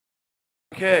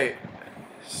Okay,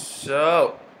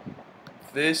 so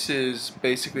this is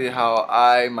basically how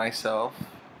I myself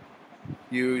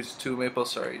use two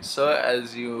MapleStories. So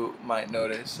as you might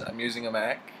notice, I'm using a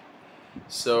Mac,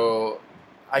 so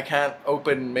I can't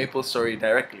open MapleStory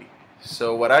directly.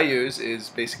 So what I use is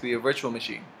basically a virtual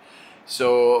machine.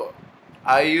 So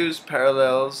I use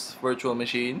Parallels virtual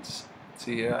machines.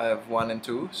 See here, I have 1 and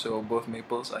 2, so both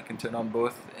Maples. I can turn on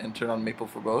both and turn on Maple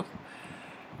for both.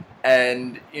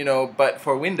 And but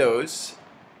for Windows,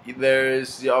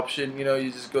 there's the option, you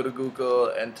just go to Google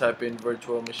and type in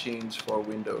virtual machines for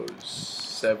Windows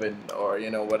 7 or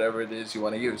whatever it is you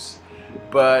want to use.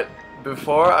 But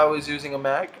before I was using a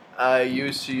Mac, I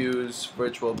used to use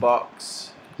VirtualBox.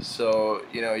 So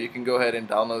you can go ahead and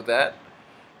download that.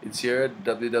 It's here,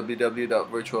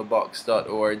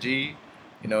 www.virtualbox.org.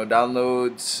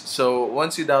 Downloads. So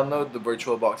once you download the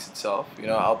VirtualBox itself,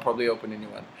 I'll probably open a new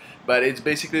one, but it's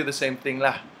basically the same thing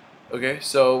lah. Okay,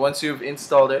 so once you've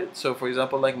installed it, so for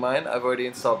example like mine, I've already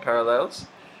installed Parallels,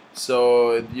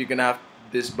 so you're gonna have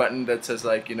this button that says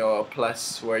like a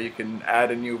plus where you can add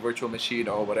a new virtual machine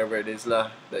or whatever it is lah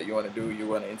that you want to do. You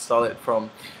want to install it from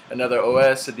another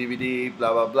OS, a DVD,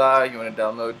 blah blah blah. You want to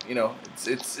download,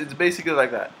 it's basically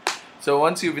like that. So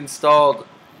once you've installed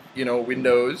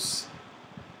Windows,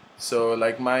 so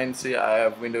like mine, see, I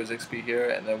have Windows XP here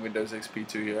and then Windows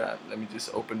XP2 here. Let me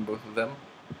just open both of them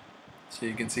so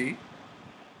you can see.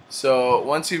 So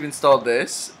once you've installed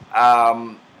this,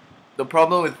 the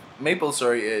problem with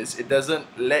MapleStory is it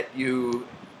doesn't let you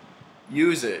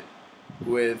use it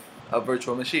with a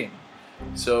virtual machine.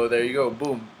 So there you go,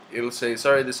 boom. It'll say,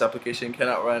 sorry, this application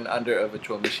cannot run under a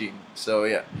virtual machine. So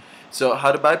yeah. So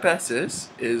how to bypass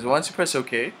this is once you press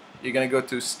OK, you're going to go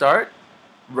to Start,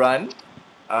 Run,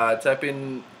 type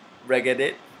in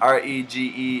regedit,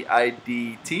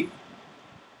 REGEIDT.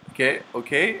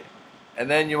 Okay, and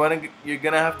then you're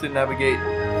gonna have to navigate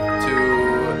to.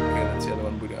 Okay, let's see the other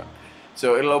one booting up.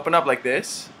 So it'll open up like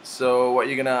this. So what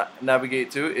you're gonna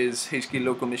navigate to is HK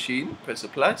local machine. Press a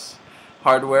plus,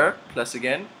 hardware plus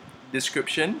again,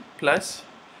 description plus,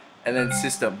 and then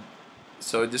system.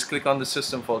 So just click on the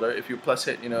system folder. If you plus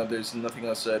it, there's nothing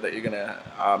else there that you're gonna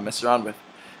mess around with.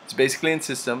 It's basically in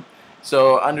system.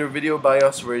 So under video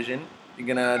BIOS version, you're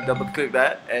gonna double click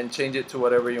that and change it to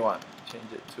whatever you want.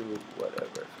 Change it to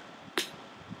whatever.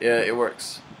 Yeah, it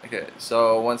works. Okay,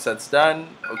 so once that's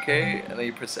done, okay, and then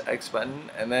you press the X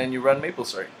button and then you run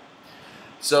MapleStory.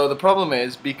 So the problem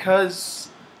is because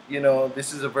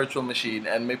this is a virtual machine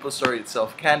and MapleStory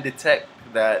itself can detect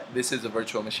that this is a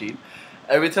virtual machine.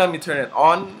 Every time you turn it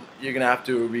on, you're gonna have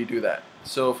to redo that.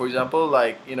 So for example,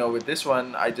 like with this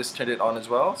one, I just turned it on as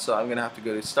well. So I'm gonna have to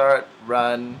go to Start,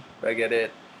 Run, regedit,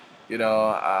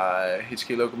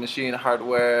 HK local machine,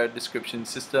 hardware, description,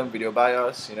 system, video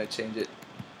BIOS, change it.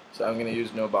 So I'm gonna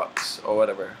use no box or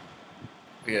whatever.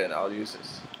 Again, I'll use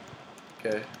this.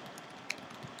 Okay.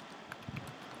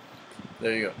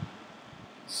 There you go.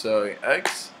 So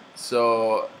X.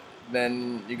 So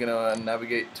then you're gonna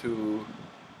navigate to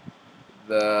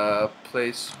the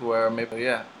place where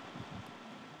yeah.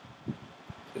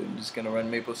 So I'm just gonna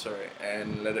run MapleStory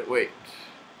and let it wait.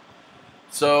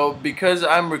 So because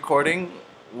I'm recording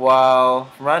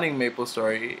while running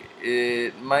MapleStory,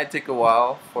 it might take a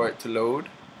while for it to load.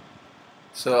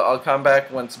 So I'll come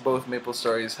back once both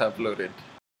MapleStories have loaded.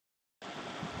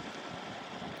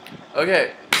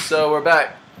 Okay, so we're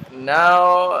back.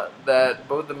 Now that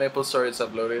both the MapleStories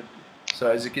have loaded, so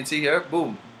as you can see here,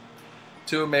 boom,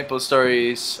 2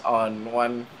 MapleStories on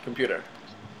one computer.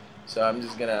 So I'm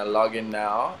just gonna log in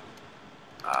now.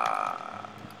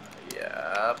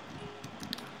 Yeah.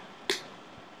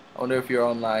 I wonder if you're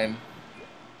online.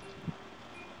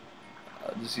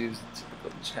 I'll just use the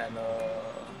typical channel.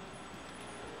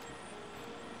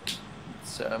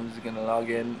 So I'm just gonna log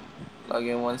in. Log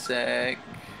in 1 sec.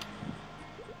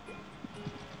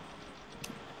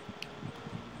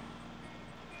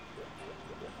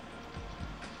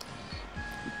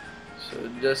 So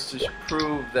just to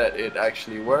prove that it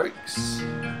actually works.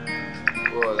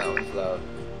 Whoa, that one's loud.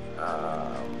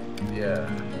 Yeah.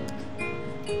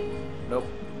 Nope,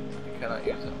 you cannot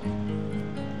use that one.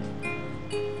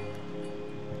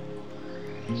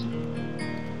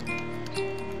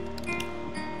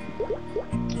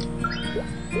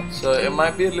 So it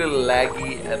might be a little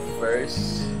laggy at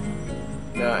first.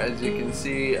 Now as you can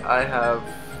see, I have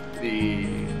the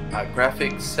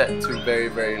graphics set to very,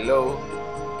 very low.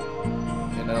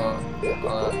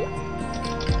 But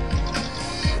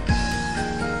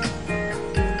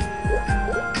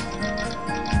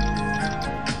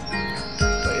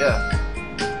yeah,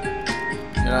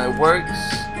 it works,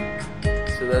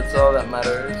 so that's all that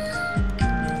matters.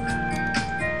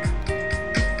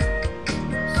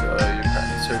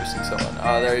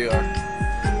 Oh, there you are.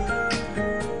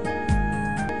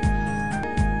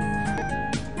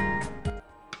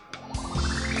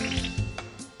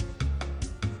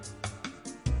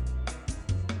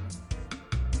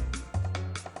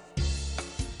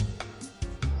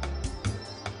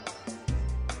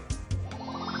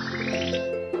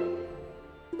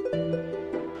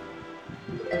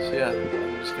 So yeah,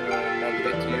 I'm just gonna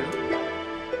navigate to you.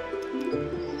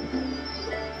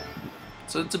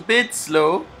 So it's a bit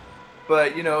slow,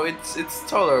 but you know it's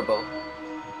tolerable.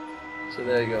 So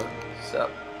there you go. So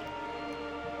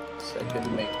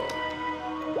second maple.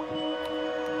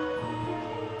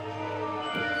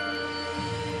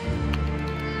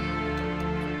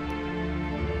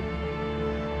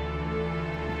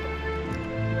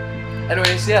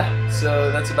 Anyways, yeah.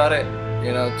 So that's about it.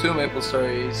 You know, 2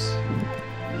 MapleStories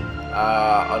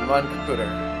on one computer.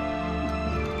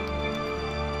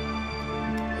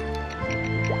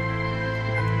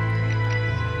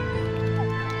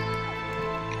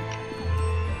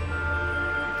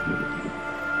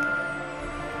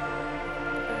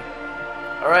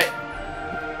 Alright.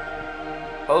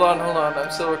 Hold on,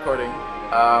 I'm still recording.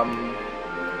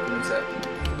 Give me a sec.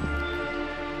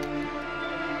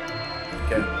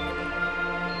 Okay.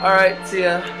 Alright, see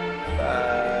ya.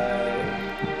 Bye.